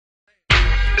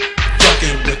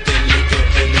Fucking with the liquor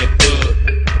and that bud.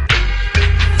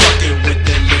 Fucking with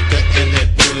the liquor and that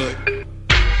bud.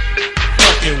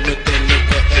 Fucking with the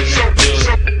liquor and that bud.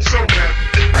 So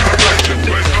happy. I like your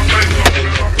way. I like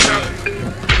your way.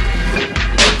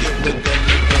 Fucking with the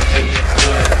liquor and that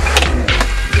bud.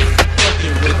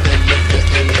 Fucking with the liquor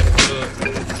and that bud.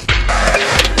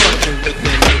 Fucking with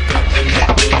the liquor and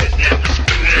that bud.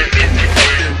 Fucking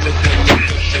with the liquor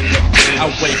and that bud. I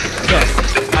wake up,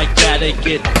 I gotta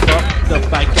get fucked up,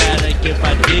 I gotta get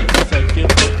my dick sucked. Give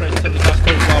the press to the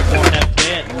gospel, I want that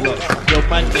bad look. Yo,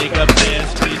 my nigga,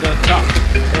 pass me the top.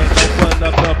 And open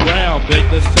up the brown, big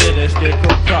the city, stick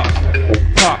across.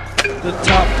 Pop the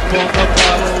top on the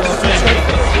bottle of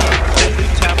Hennessy. Every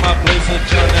time I blaze a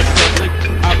John in public,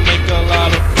 I make a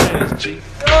lot of friends, G.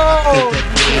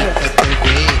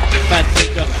 My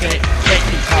nigga can't take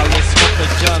me, call it smoke a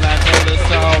John, I know this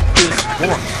all this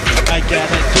once. I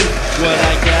gotta do what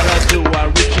I gotta